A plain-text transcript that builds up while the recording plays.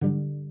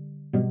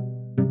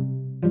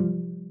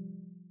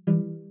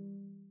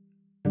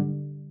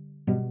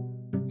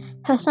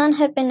Hassan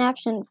had been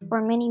absent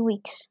for many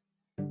weeks,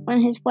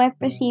 when his wife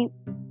received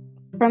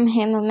from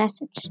him a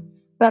message,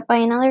 brought by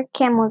another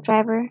camel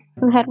driver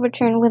who had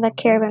returned with a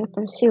caravan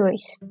from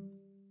Suez.